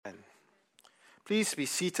Please be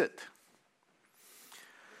seated.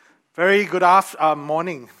 Very good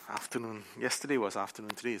afternoon. Yesterday was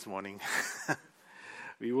afternoon, today is morning.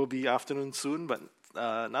 We will be afternoon soon, but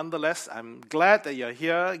nonetheless, I'm glad that you're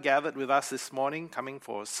here, gathered with us this morning, coming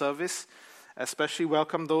for service. Especially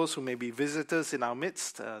welcome those who may be visitors in our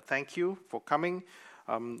midst. Thank you for coming.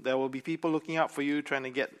 There will be people looking out for you, trying to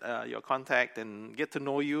get your contact and get to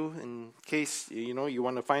know you. In case you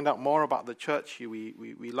want to find out more about the church,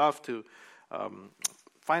 we love to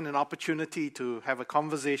find an opportunity to have a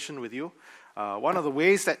conversation with you. One of the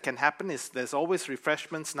ways that can happen is there's always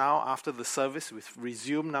refreshments now after the service. We've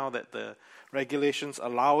resumed now that the regulations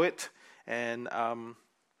allow it. And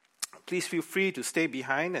please feel free to stay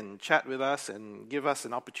behind and chat with us and give us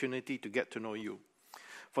an opportunity to get to know you.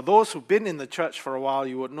 For those who've been in the church for a while,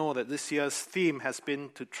 you would know that this year's theme has been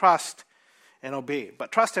to trust and obey.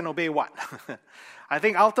 But trust and obey what? I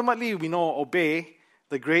think ultimately we know obey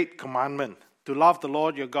the great commandment, to love the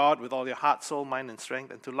Lord your God with all your heart, soul, mind, and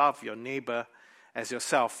strength, and to love your neighbor as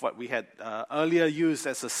yourself, what we had earlier used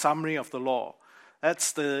as a summary of the law.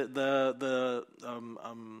 That's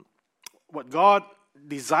what God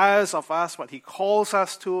desires of us, what He calls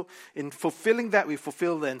us to. In fulfilling that, we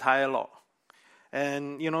fulfill the entire law.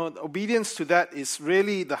 And, obedience to that is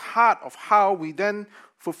really the heart of how we then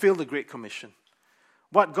fulfill the Great Commission.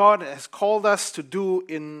 What God has called us to do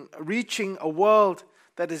in reaching a world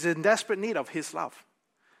that is in desperate need of His love.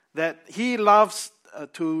 That He loves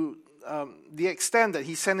to the extent that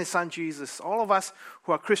He sent His Son Jesus. All of us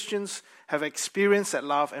who are Christians have experienced that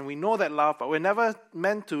love, and we know that love, but we're never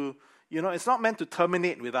meant to, it's not meant to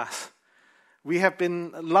terminate with us. We have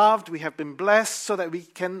been loved, we have been blessed so that we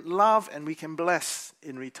can love and we can bless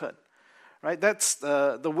in return. Right? That's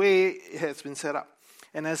the way it has been set up.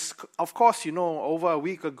 And as, of course, over a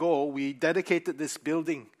week ago, we dedicated this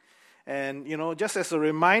building. And, just as a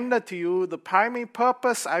reminder to you, the primary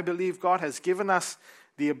purpose I believe God has given us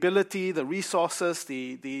the ability, the resources,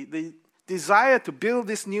 the desire to build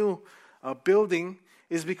this new building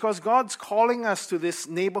is because God's calling us to this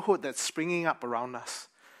neighborhood that's springing up around us.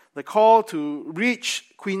 The call to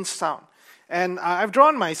reach Queenstown. And I've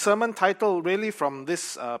drawn my sermon title really from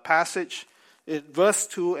this passage, verse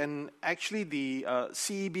 2, and actually the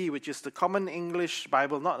CEB, which is the Common English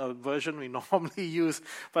Bible, not a version we normally use,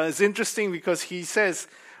 but it's interesting because he says,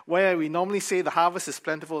 where we normally say the harvest is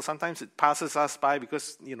plentiful, sometimes it passes us by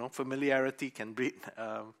because, familiarity can breed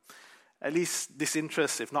at least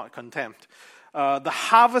disinterest, if not contempt. The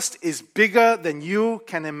harvest is bigger than you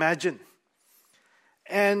can imagine.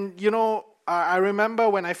 And, I remember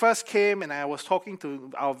when I first came and I was talking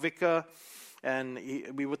to our vicar, and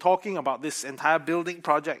we were talking about this entire building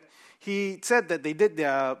project. He said that they did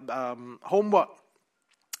their homework,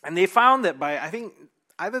 and they found that by, I think,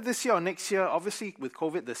 either this year or next year, obviously with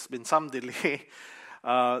COVID there's been some delay,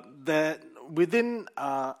 that within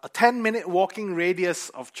a 10-minute walking radius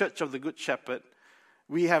of Church of the Good Shepherd,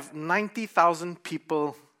 we have 90,000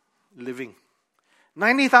 people living.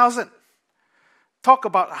 90,000! Talk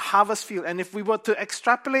about a harvest field. And if we were to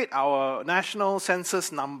extrapolate our national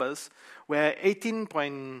census numbers, where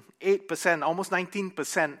 18.8%, almost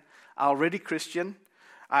 19% are already Christian,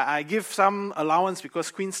 I give some allowance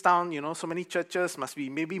because Queenstown, so many churches, must be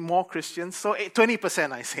maybe more Christians. So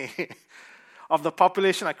 20%, I say, of the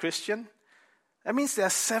population are Christian. That means there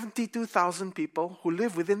are 72,000 people who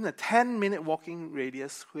live within a 10-minute walking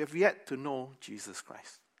radius who have yet to know Jesus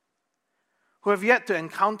Christ, who have yet to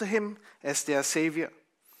encounter Him as their Savior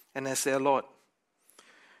and as their Lord.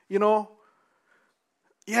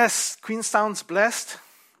 Yes, Queenstown's blessed.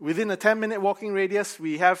 Within a 10-minute walking radius,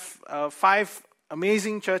 we have 5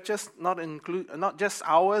 amazing churches, not just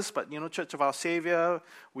ours, but Church of Our Savior.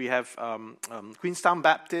 We have Queenstown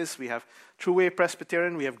Baptist. We have True Way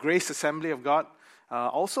Presbyterian. We have Grace Assembly of God.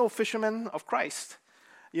 Also Fishermen of Christ.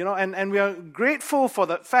 And we are grateful for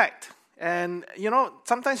that fact. And,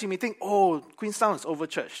 sometimes you may think, Queenstown is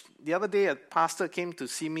over-churched. The other day, a pastor came to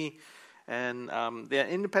see me, and they're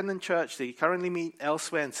an independent church. They currently meet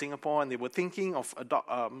elsewhere in Singapore, and they were thinking of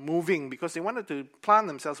moving because they wanted to plant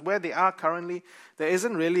themselves where they are currently. There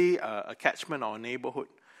isn't really a catchment or a neighborhood.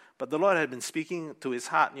 But the Lord had been speaking to his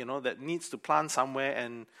heart, that needs to plant somewhere.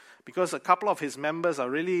 And because a couple of his members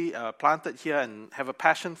are really planted here and have a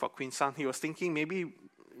passion for Queenstown, he was thinking maybe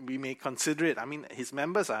we may consider it. I mean, his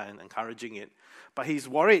members are encouraging it, but he's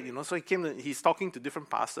worried, so he's talking to different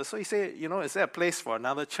pastors. So he said, is there a place for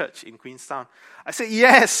another church in Queenstown? I said,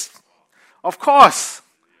 yes, of course.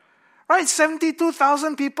 Right,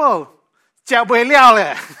 72,000 people. Jia bui liao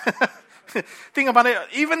leh. Think about it.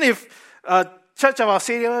 Even if Church of Our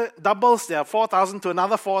Savior doubles, there are 4,000 to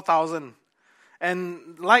another 4,000.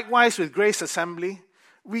 And likewise with Grace Assembly,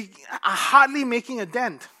 we are hardly making a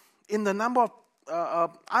dent in the number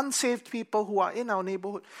of unsaved people who are in our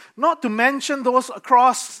neighborhood. Not to mention those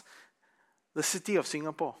across the city of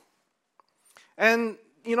Singapore. And,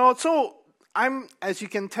 so I'm, as you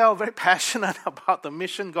can tell, very passionate about the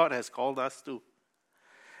mission God has called us to.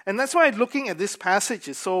 And that's why looking at this passage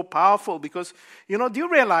is so powerful because, do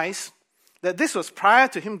you realize that this was prior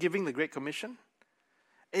to him giving the Great Commission?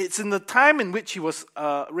 It's in the time in which he was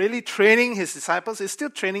really training his disciples. It's still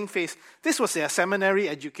training phase. This was their seminary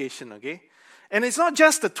education, okay? And it's not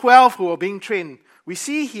just the 12 who were being trained. We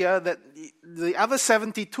see here that the other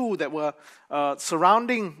 72 that were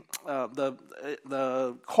surrounding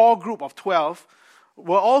the core group of 12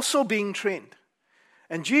 were also being trained.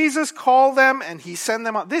 And Jesus called them and he sent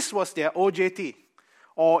them out. This was their OJT.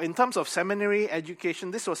 Or in terms of seminary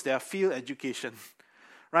education, this was their field education.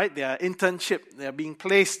 Right? Their internship. They're being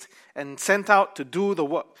placed and sent out to do the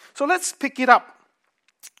work. So let's pick it up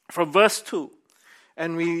from verse 2.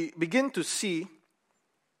 And we begin to see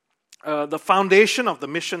the foundation of the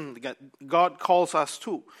mission that God calls us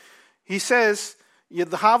to. He says,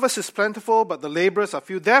 the harvest is plentiful, but the laborers are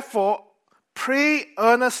few. Therefore, pray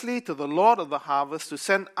earnestly to the Lord of the harvest to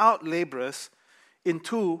send out laborers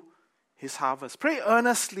into his harvest. Pray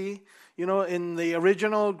earnestly, in the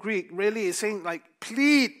original Greek, really is saying like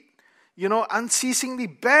plead, unceasingly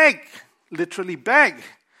beg, literally beg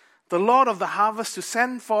the Lord of the harvest to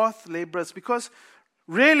send forth laborers, because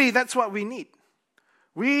really that's what we need.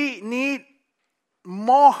 We need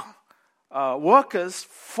more workers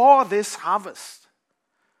for this harvest.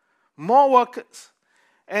 More workers.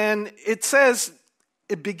 And it says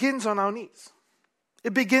it begins on our knees.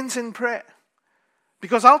 It begins in prayer.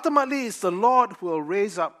 Because ultimately it's the Lord who will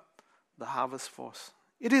raise up the harvest force.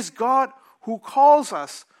 It is God who calls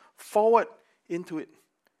us forward into it.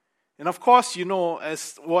 And of course,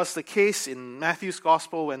 as was the case in Matthew's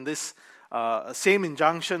Gospel when this same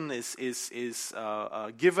injunction is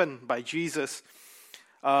given by Jesus,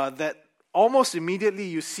 that almost immediately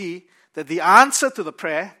you see that the answer to the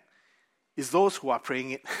prayer is those who are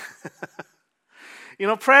praying it.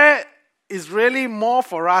 Prayer is really more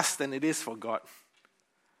for us than it is for God.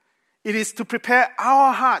 It is to prepare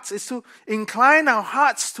our hearts. It's to incline our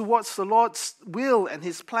hearts towards the Lord's will and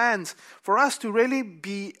his plans, for us to really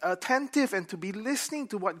be attentive and to be listening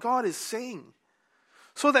to what God is saying,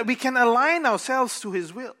 so that we can align ourselves to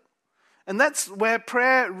his will. And that's where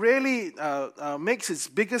prayer really makes its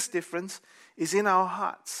biggest difference, is in our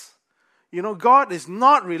hearts. God is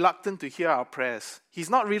not reluctant to hear our prayers. He's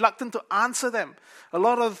not reluctant to answer them. A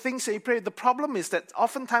lot of the things that he prayed, the problem is that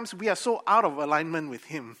oftentimes we are so out of alignment with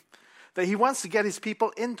him that he wants to get his people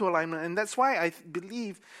into alignment. And that's why I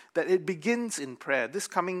believe that it begins in prayer. This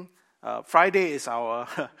coming Friday is our...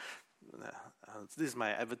 this is my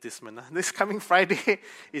advertisement. This coming Friday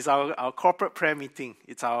is our corporate prayer meeting.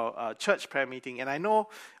 It's our church prayer meeting. And I know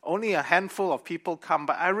only a handful of people come,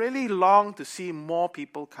 but I really long to see more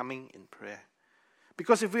people coming in prayer.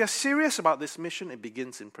 Because if we are serious about this mission, it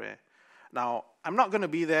begins in prayer. Now, I'm not going to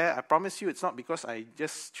be there. I promise you, it's not because I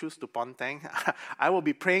just choose to pontang. I will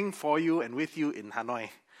be praying for you and with you in Hanoi.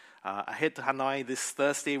 I head to Hanoi this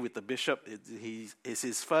Thursday with the bishop. It's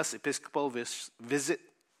his first Episcopal visit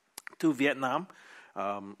to Vietnam.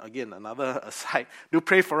 Again, another aside. Do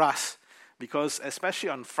pray for us, because especially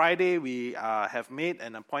on Friday, we have made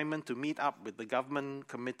an appointment to meet up with the Government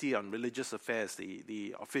Committee on Religious Affairs,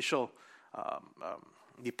 the official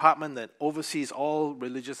department that oversees all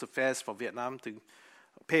religious affairs for Vietnam, to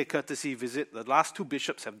pay a courtesy visit. The last two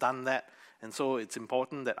bishops have done that, and so it's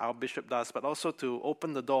important that our bishop does, but also to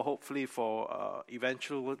open the door, hopefully, for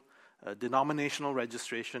eventual denominational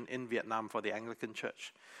registration in Vietnam for the Anglican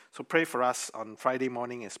Church. So pray for us on Friday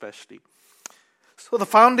morning especially. So the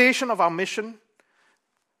foundation of our mission,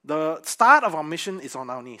 the start of our mission is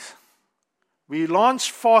on our knees. We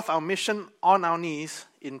launch forth our mission on our knees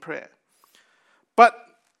in prayer. But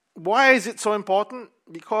why is it so important?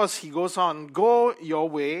 Because he goes on, go your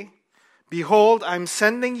way. Behold, I'm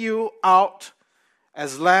sending you out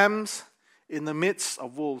as lambs in the midst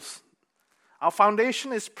of wolves. Our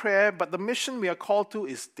foundation is prayer, but the mission we are called to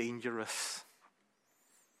is dangerous.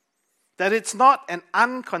 That it's not an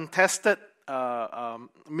uncontested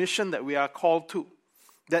mission that we are called to.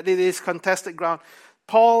 That it is contested ground.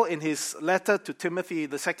 Paul, in his letter to Timothy,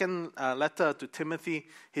 the second letter to Timothy,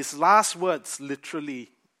 his last words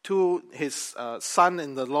literally to his son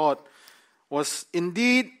in the Lord was,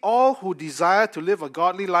 indeed, all who desire to live a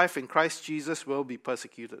godly life in Christ Jesus will be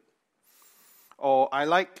persecuted. Or I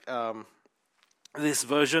like this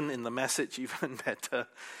version in the Message even better.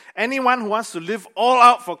 Anyone who wants to live all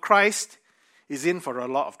out for Christ is in for a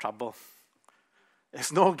lot of trouble.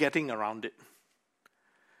 There's no getting around it.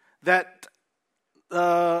 That,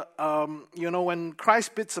 when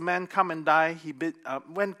Christ bids a man come and die,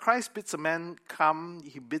 when Christ bids a man come,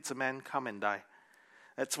 he bids a man come and die.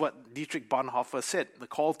 That's what Dietrich Bonhoeffer said, the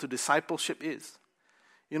call to discipleship is.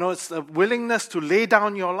 It's the willingness to lay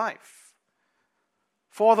down your life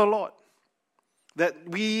for the Lord. That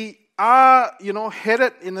we are,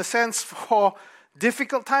 headed in a sense for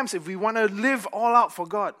difficult times if we want to live all out for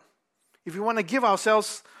God. If we want to give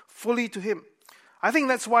ourselves fully to Him. I think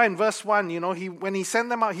that's why in verse 1, when He sent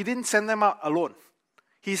them out, He didn't send them out alone.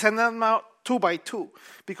 He sent them out 2 by 2.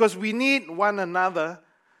 Because we need one another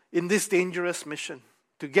in this dangerous mission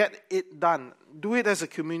to get it done. Do it as a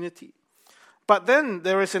community. But then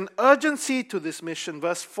there is an urgency to this mission.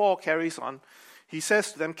 Verse 4 carries on. He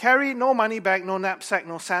says to them, carry no money bag, no knapsack,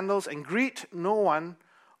 no sandals, and greet no one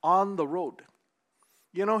on the road.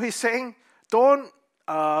 He's saying, don't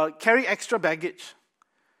carry extra baggage.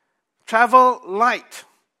 Travel light.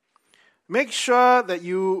 Make sure that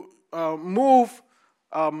you move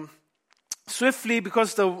swiftly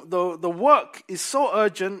because the work is so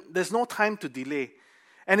urgent, there's no time to delay.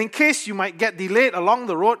 And in case you might get delayed along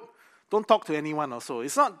the road, don't talk to anyone also.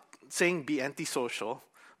 It's not saying be antisocial,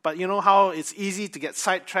 but you know how it's easy to get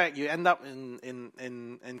sidetracked. You end up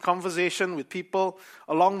in conversation with people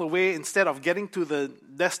along the way. Instead of getting to the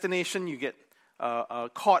destination, you get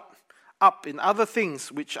caught up in other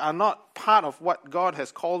things which are not part of what God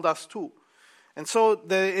has called us to. And so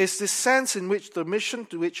there is this sense in which the mission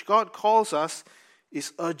to which God calls us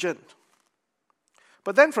is urgent.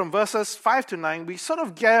 But then from verses 5 to 9, we sort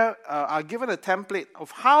of are given a template of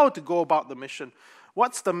how to go about the mission.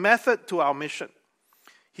 What's the method to our mission?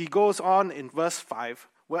 He goes on in verse 5,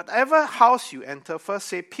 whatever house you enter, first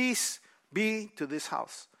say, peace be to this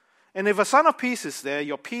house. And if a son of peace is there,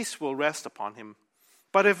 your peace will rest upon him.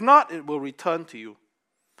 But if not, it will return to you.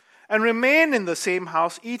 And remain in the same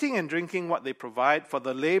house, eating and drinking what they provide, for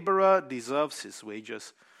the laborer deserves his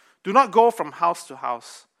wages. Do not go from house to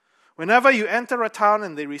house. Whenever you enter a town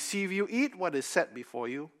and they receive you, eat what is set before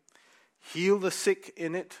you. Heal the sick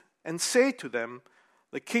in it, and say to them,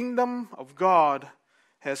 the kingdom of God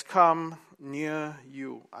has come near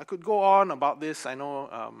you. I could go on about this. I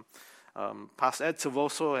know Pastor Ed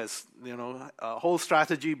Silvoso has a whole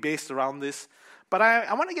strategy based around this. But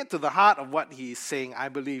I want to get to the heart of what he's saying. I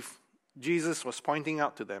believe Jesus was pointing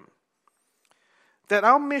out to them that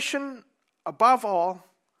our mission, above all,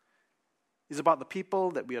 is about the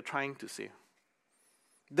people that we are trying to save.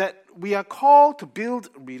 That we are called to build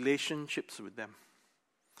relationships with them.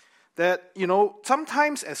 That,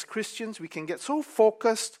 sometimes as Christians, we can get so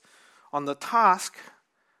focused on the task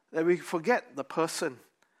that we forget the person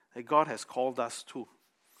that God has called us to.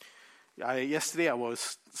 Yesterday I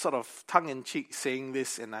was sort of tongue-in-cheek saying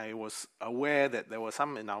this, and I was aware that there were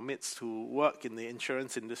some in our midst who work in the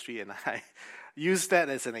insurance industry, and I used that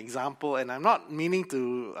as an example. And I'm not meaning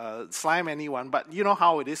to slime anyone, but you know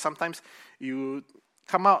how it is. Sometimes you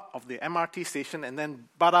come out of the MRT station and then,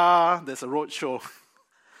 there's a road show.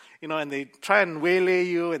 And they try and waylay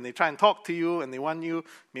you, and they try and talk to you, and they want you,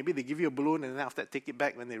 maybe they give you a balloon, and then after that take it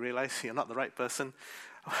back when they realize you're not the right person.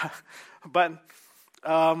 But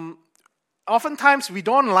oftentimes we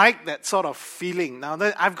don't like that sort of feeling. Now,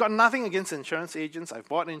 I've got nothing against insurance agents. I've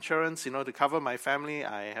bought insurance, to cover my family.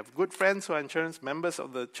 I have good friends who are insurance members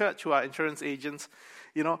of the church who are insurance agents,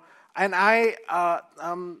 and I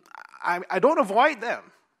don't avoid them.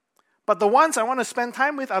 But the ones I want to spend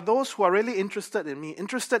time with are those who are really interested in me,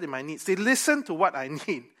 interested in my needs. They listen to what I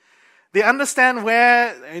need. They understand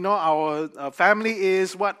where, our family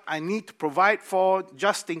is, what I need to provide for,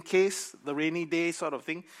 just in case, the rainy day sort of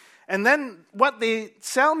thing. And then what they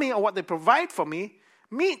sell me or what they provide for me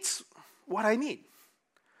meets what I need.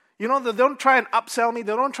 They don't try and upsell me.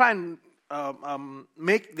 They don't try and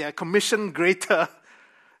make their commission greater.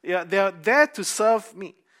 Yeah, they're there to serve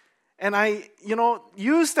me. And I,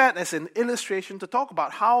 use that as an illustration to talk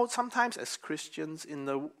about how sometimes as Christians in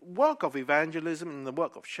the work of evangelism, in the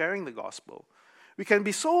work of sharing the gospel, we can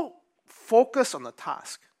be so focused on the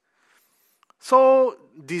task, so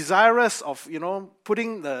desirous of,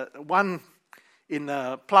 putting the one in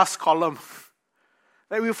a plus column,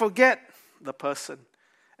 that we forget the person.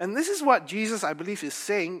 And this is what Jesus, I believe, is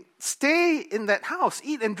saying. Stay in that house,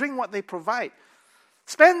 eat and drink what they provide.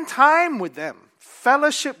 Spend time with them.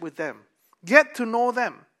 Fellowship with them. Get to know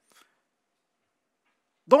them.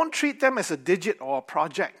 Don't treat them as a digit or a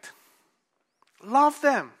project. Love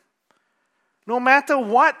them. No matter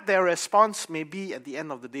what their response may be at the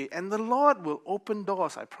end of the day. And the Lord will open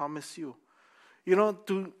doors, I promise you.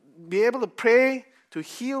 To be able to pray to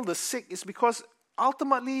heal the sick is because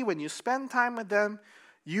ultimately when you spend time with them,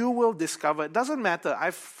 you will discover, it doesn't matter.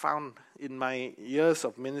 I've found in my years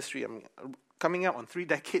of ministry, I'm coming up on 3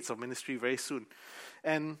 decades of ministry very soon.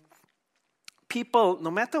 And people,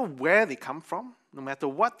 no matter where they come from, no matter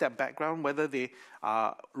what their background, whether they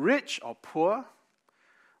are rich or poor,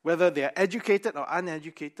 whether they are educated or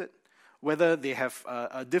uneducated, whether they have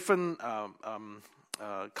a different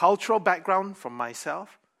cultural background from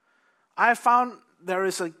myself, I found there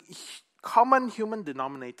is a common human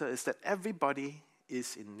denominator is that everybody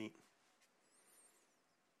is in need.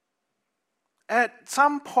 At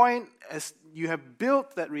some point, as you have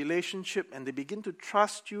built that relationship and they begin to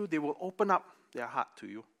trust you, they will open up their heart to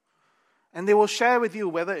you. And they will share with you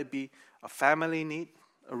whether it be a family need,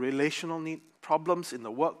 a relational need, problems in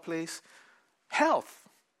the workplace, health.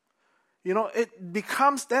 It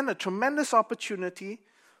becomes then a tremendous opportunity,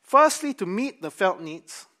 firstly, to meet the felt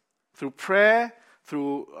needs through prayer,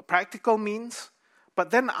 through practical means, but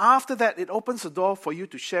then after that, it opens the door for you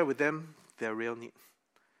to share with them their real need.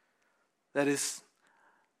 That is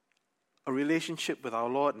a relationship with our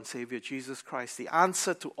Lord and Savior Jesus Christ, the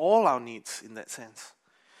answer to all our needs in that sense.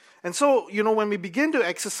 And so, when we begin to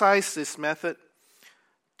exercise this method,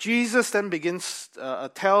 Jesus then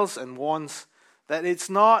tells and warns that it's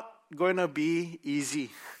not going to be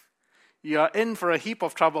easy. You are in for a heap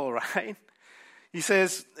of trouble, right? He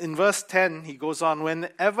says in verse 10, he goes on,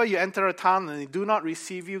 whenever you enter a town and they do not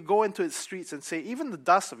receive you, go into its streets and say, even the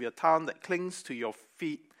dust of your town that clings to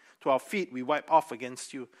our feet, we wipe off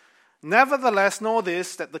against you. Nevertheless, know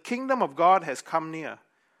this, that the kingdom of God has come near.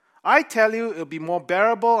 I tell you, it will be more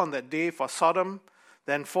bearable on that day for Sodom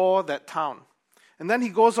than for that town. And then he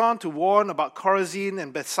goes on to warn about Chorazin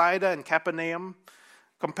and Bethsaida and Capernaum,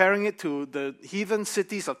 comparing it to the heathen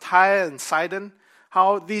cities of Tyre and Sidon,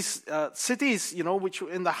 how these cities, which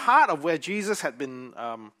were in the heart of where Jesus had been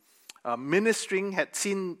ministering, had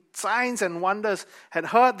seen signs and wonders, had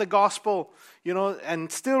heard the gospel,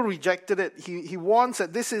 and still rejected it. He warns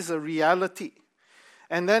that this is a reality.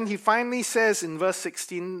 And then he finally says in verse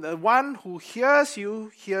 16, the one who hears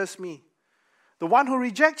you, hears me. The one who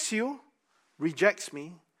rejects you, rejects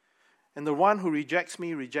me. And the one who rejects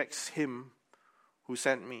me, rejects him who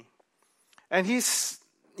sent me. And he's,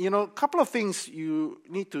 a couple of things you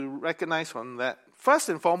need to recognize from that. First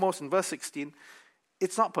and foremost, in verse 16,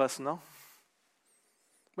 it's not personal.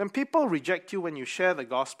 When people reject you when you share the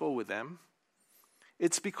gospel with them,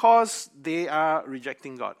 it's because they are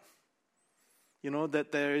rejecting God.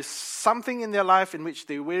 That there is something in their life in which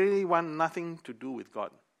they really want nothing to do with God.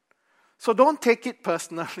 So don't take it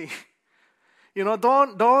personally.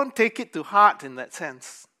 Don't take it to heart in that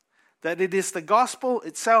sense. That it is the gospel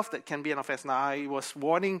itself that can be an offense. Now, I was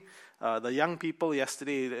warning the young people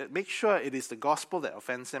yesterday that make sure it is the gospel that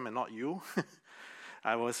offends them and not you.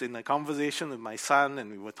 I was in a conversation with my son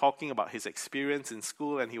and we were talking about his experience in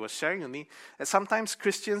school, and he was sharing with me that sometimes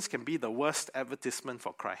Christians can be the worst advertisement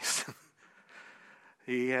for Christ.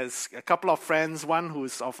 He has a couple of friends, one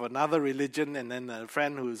who's of another religion and then a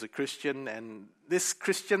friend who's a Christian. And this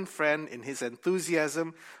Christian friend, in his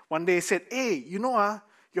enthusiasm, one day said, hey,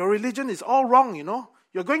 your religion is all wrong,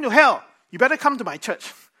 You're going to hell. You better come to my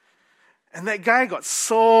church. And that guy got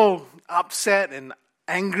so upset and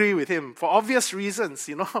angry with him for obvious reasons,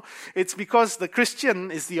 It's because the Christian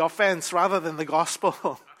is the offense rather than the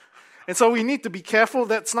gospel. And so we need to be careful.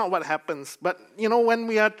 That's not what happens. But, when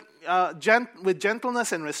we are with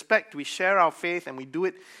gentleness and respect, we share our faith and we do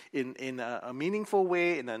it in a meaningful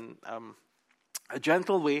way, in a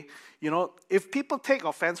gentle way. If people take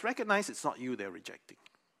offense, recognize it's not you they're rejecting.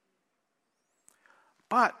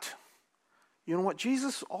 But, what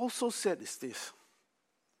Jesus also said is this,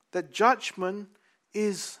 that judgment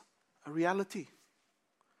is a reality.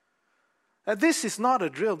 That this is not a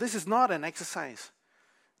drill, this is not an exercise.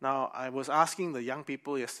 Now, I was asking the young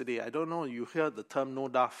people yesterday, I don't know, you heard the term no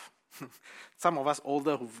duff. Some of us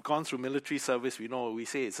older who've gone through military service, we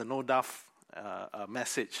say it's a no duff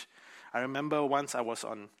message. I remember once I was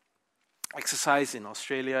on exercise in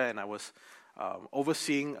Australia and I was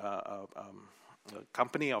overseeing a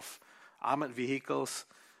company of armored vehicles.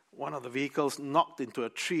 One of the vehicles knocked into a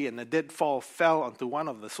tree and a deadfall fell onto one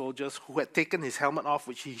of the soldiers who had taken his helmet off,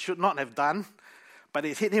 which he should not have done, but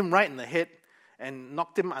it hit him right in the head and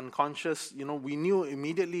knocked him unconscious. We knew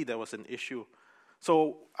immediately there was an issue.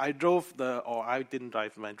 So I didn't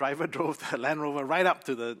drive, my driver drove the Land Rover right up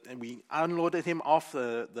and we unloaded him off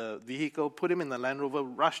the vehicle, put him in the Land Rover,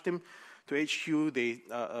 rushed him to HQ,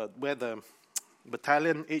 where the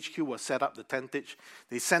battalion HQ was set up, the tentage.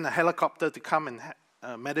 They sent a helicopter to come and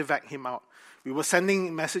medevac him out. We were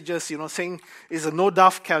sending messages, saying it's a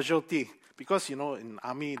no-duff casualty, because, in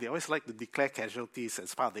army, they always like to declare casualties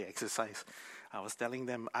as part of the exercise. I was telling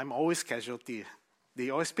them, I'm always casualty. They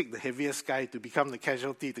always pick the heaviest guy to become the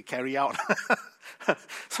casualty to carry out.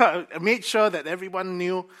 So I made sure that everyone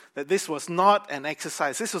knew that this was not an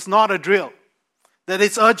exercise. This was not a drill. That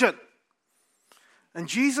it's urgent. And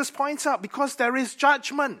Jesus points out, because there is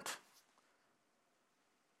judgment.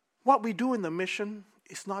 What we do in the mission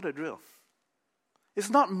is not a drill. It's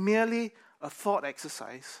not merely a thought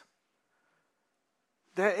exercise.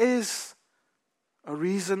 There is a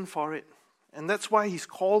reason for it. And that's why he's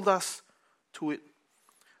called us to it.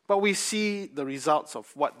 But we see the results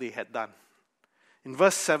of what they had done. In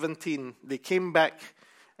verse 17, they came back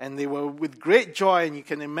and they were with great joy. And you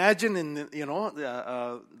can imagine in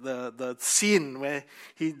the scene where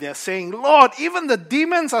they're saying, Lord, even the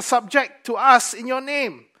demons are subject to us in your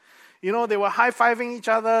name. They were high-fiving each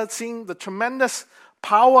other, seeing the tremendous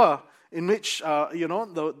power in which,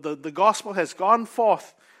 the gospel has gone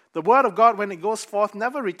forth. The word of God, when it goes forth,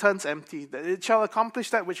 never returns empty. It shall accomplish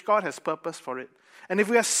that which God has purposed for it. And if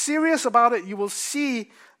we are serious about it, you will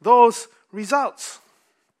see those results.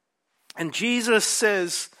 And Jesus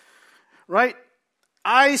says, right,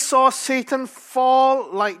 I saw Satan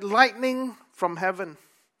fall like lightning from heaven.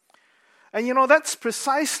 And that's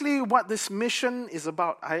precisely what this mission is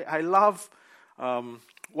about. I love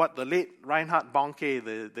what the late Reinhard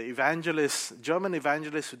Bonnke, the evangelist, German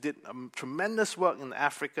evangelist who did tremendous work in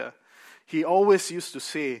Africa, he always used to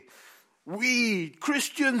say, we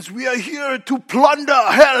Christians, we are here to plunder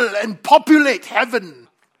hell and populate heaven.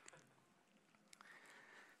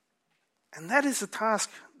 And that is the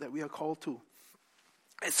task that we are called to.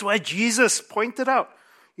 It's why Jesus pointed out,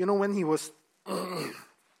 when he was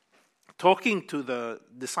talking to the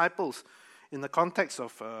disciples in the context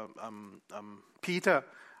of Peter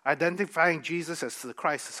identifying Jesus as the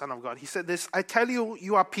Christ, the Son of God. He said this, I tell you,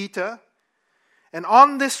 you are Peter, and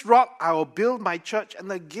on this rock I will build my church, and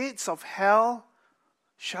the gates of hell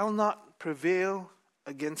shall not prevail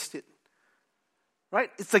against it. Right?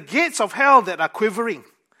 It's the gates of hell that are quivering.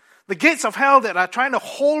 The gates of hell that are trying to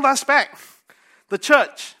hold us back. The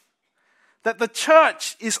church. That the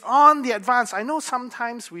church is on the advance. I know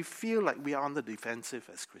sometimes we feel like we are on the defensive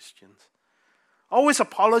as Christians. Always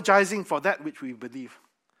apologizing for that which we believe.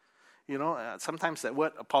 Sometimes that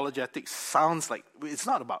word apologetics sounds like, it's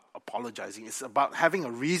not about apologizing. It's about having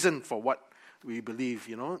a reason for what we believe,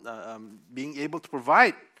 being able to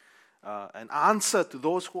provide an answer to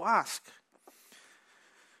those who ask.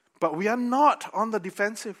 But we are not on the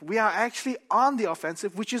defensive. We are actually on the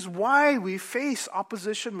offensive, which is why we face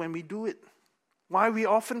opposition when we do it. Why we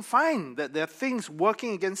often find that there are things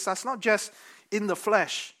working against us, not just in the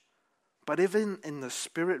flesh, but even in the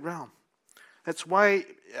spirit realm. That's why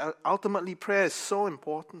ultimately prayer is so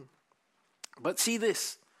important. But see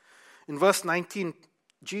this. In verse 19,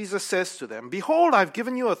 Jesus says to them, behold, I've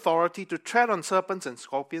given you authority to tread on serpents and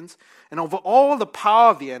scorpions and over all the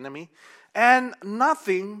power of the enemy, and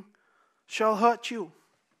nothing shall hurt you.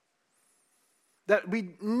 That we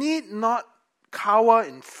need not cower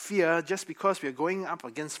in fear just because we are going up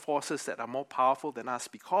against forces that are more powerful than us,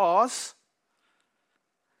 because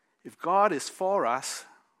if God is for us,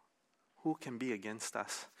 who can be against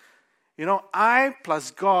us? I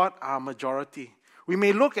plus God are majority. We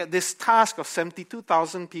may look at this task of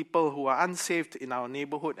 72,000 people who are unsaved in our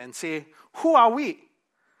neighborhood and say, who are we?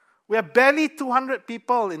 We are barely 200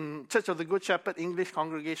 people in Church of the Good Shepherd English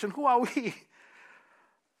congregation. Who are we?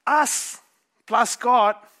 Us plus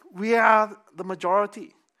God, we are the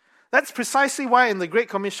majority. That's precisely why in the Great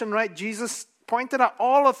Commission, right, Jesus pointed out,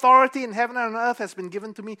 all authority in heaven and on earth has been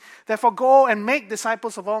given to me. Therefore go and make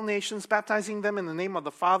disciples of all nations, baptizing them in the name of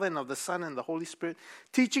the Father and of the Son and the Holy Spirit,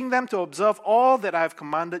 teaching them to observe all that I have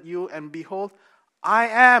commanded you. And behold, I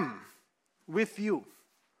am with you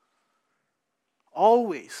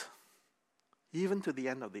always, even to the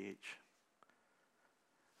end of the age.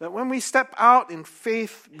 That when we step out in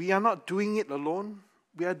faith, we are not doing it alone.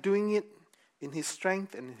 We are doing it in His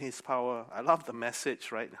strength and in His power. I love the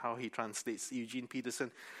Message, right? How he translates Eugene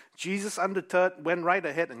Peterson. Jesus, undeterred, went right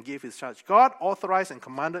ahead and gave His charge. God authorized and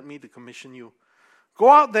commanded me to commission you. Go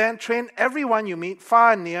out there and train everyone you meet,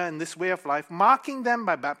 far and near, in this way of life, marking them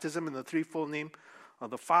by baptism in the threefold name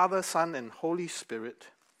of the Father, Son, and Holy Spirit.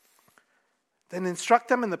 Then instruct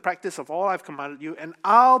them in the practice of all I've commanded you, and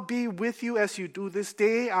I'll be with you as you do this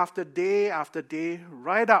day after day after day,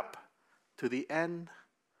 right up to the end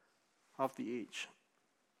of the age.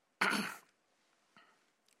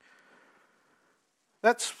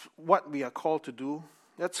 That's what we are called to do.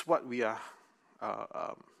 That's what we are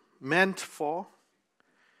meant for.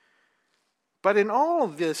 But in all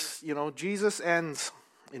of this, Jesus ends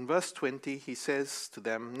in verse 20, he says to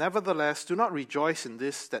them, "Nevertheless, do not rejoice in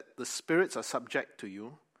this, that the spirits are subject to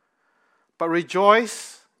you, but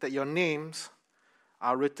rejoice that your names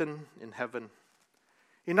are written in heaven."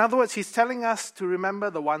 In other words, he's telling us to remember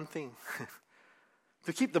the one thing.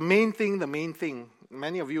 To keep the main thing the main thing.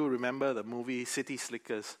 Many of you remember the movie City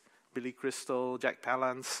Slickers. Billy Crystal, Jack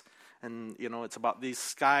Palance. And, it's about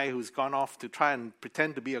this guy who's gone off to try and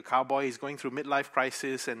pretend to be a cowboy. He's going through midlife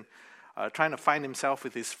crisis and trying to find himself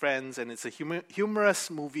with his friends. And it's a humorous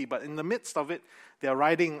movie. But in the midst of it, they're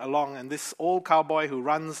riding along. And this old cowboy who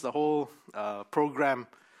runs the whole program,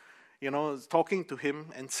 is talking to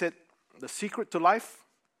him and said, "The secret to life?"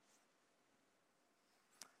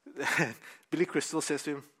 Billy Crystal says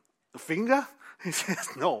to him, "The finger?" He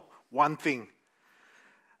says, "No, one thing."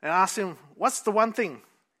 And I asked him, "What's the one thing?"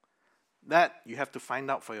 "That you have to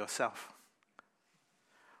find out for yourself."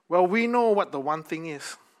 Well, we know what the one thing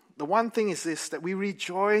is. The one thing is this, that we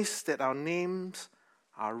rejoice that our names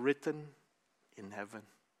are written in heaven.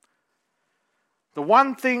 The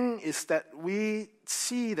one thing is that we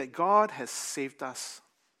see that God has saved us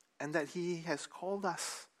and that He has called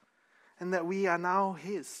us and that we are now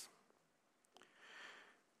His.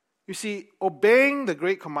 You see, obeying the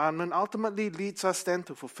Great Commandment ultimately leads us then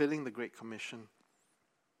to fulfilling the Great Commission.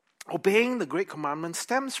 Obeying the Great Commandment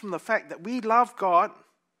stems from the fact that we love God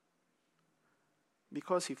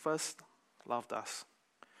because He first loved us.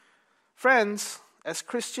 Friends, as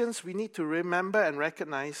Christians, we need to remember and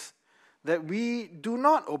recognize that we do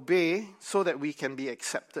not obey so that we can be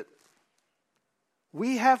accepted.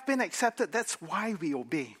 We have been accepted, that's why we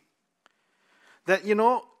obey. That,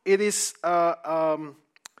 it is from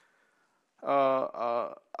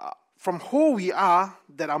who we are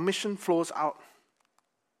that our mission flows out.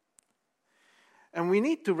 And we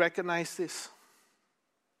need to recognize this.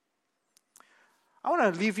 I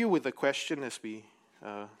want to leave you with a question as we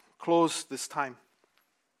close this time.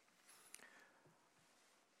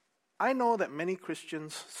 I know that many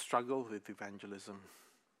Christians struggle with evangelism.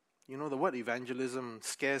 The word evangelism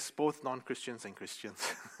scares both non-Christians and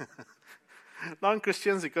Christians.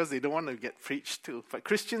 Non-Christians because they don't want to get preached to. But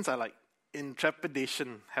Christians are like in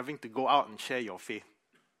trepidation having to go out and share your faith.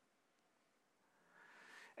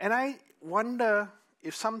 And I wonder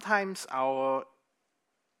if sometimes our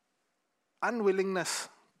unwillingness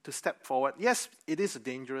to step forward, yes, it is a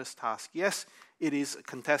dangerous task. Yes, it is a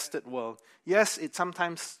contested world. Yes, it's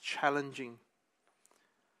sometimes challenging.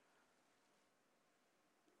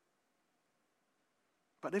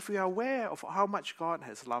 But if we are aware of how much God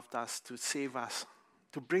has loved us to save us,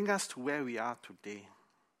 to bring us to where we are today,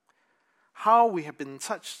 how we have been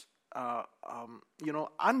such,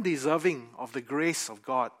 undeserving of the grace of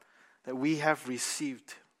God that we have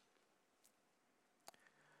received,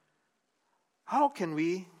 how can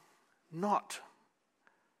we not,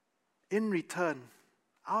 in return,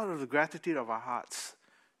 out of the gratitude of our hearts,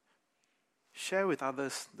 share with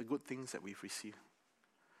others the good things that we've received?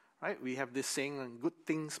 Right? We have this saying, good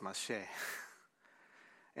things must share.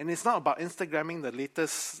 And it's not about Instagramming the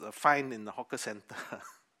latest find in the hawker center.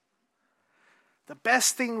 The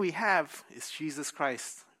best thing we have is Jesus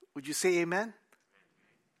Christ. Would you say amen?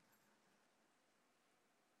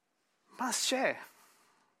 Must share.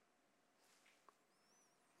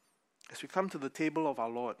 As we come to the table of our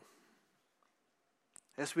Lord,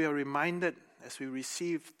 as we are reminded, as we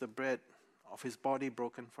receive the bread of His body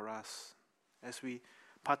broken for us, as we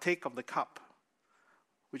partake of the cup,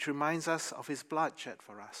 which reminds us of His blood shed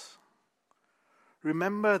for us.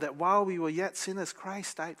 Remember that while we were yet sinners,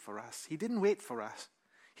 Christ died for us. He didn't wait for us.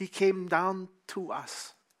 He came down to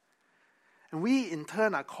us. And we, in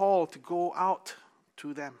turn, are called to go out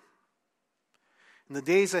to them. In the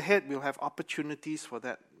days ahead, we'll have opportunities for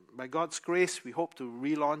that. By God's grace, we hope to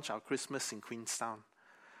relaunch our Christmas in Queenstown.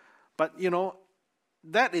 But,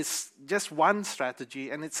 that is just one strategy,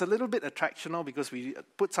 and it's a little bit attractional because we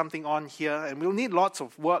put something on here, and we'll need lots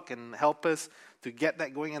of work and helpers to get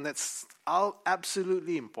that going, and that's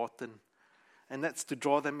absolutely important, and that's to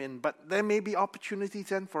draw them in. But there may be opportunities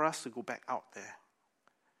then for us to go back out there.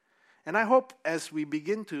 And I hope as we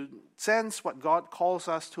begin to sense what God calls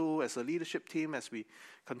us to as a leadership team, as we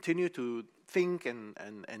continue to think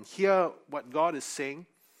and hear what God is saying,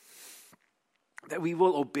 that we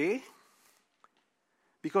will obey.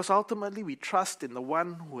 Because ultimately we trust in the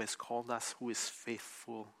one who has called us, who is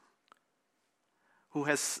faithful, who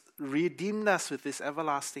has redeemed us with His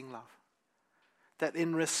everlasting love. That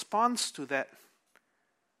in response to that,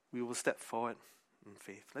 we will step forward in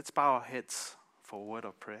faith. Let's bow our heads for a word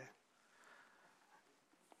of prayer.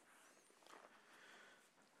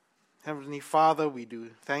 Heavenly Father, we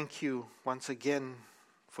do thank You once again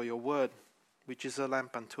for Your word. which is a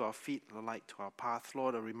lamp unto our feet and a light to our path.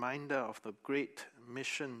 Lord, a reminder of the great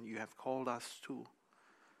mission you have called us to.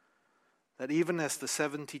 That even as the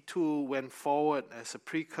 72 went forward as a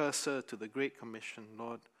precursor to the Great Commission,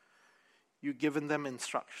 Lord, you've given them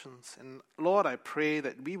instructions. And Lord, I pray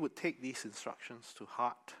that we would take these instructions to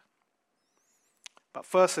heart. But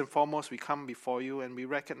first and foremost, we come before you and we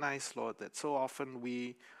recognize, Lord, that so often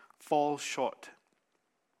we fall short.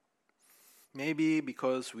 Maybe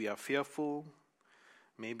because we are fearful,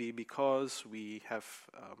 maybe because we have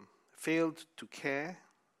failed to care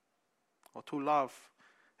or to love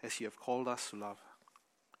as you have called us to love.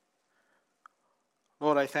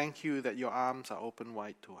 Lord, I thank you that your arms are open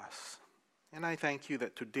wide to us. And I thank you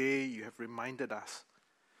that today you have reminded us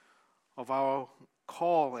of our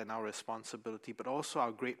call and our responsibility, but also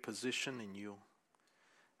our great position in you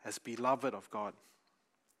as beloved of God.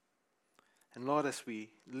 And Lord, as we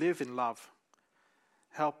live in love,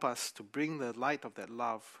 help us to bring the light of that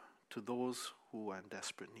love to those who are in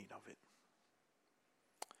desperate need of it.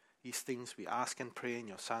 These things we ask and pray in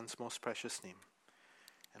your Son's most precious name.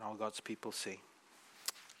 And all God's people say,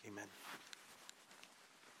 Amen.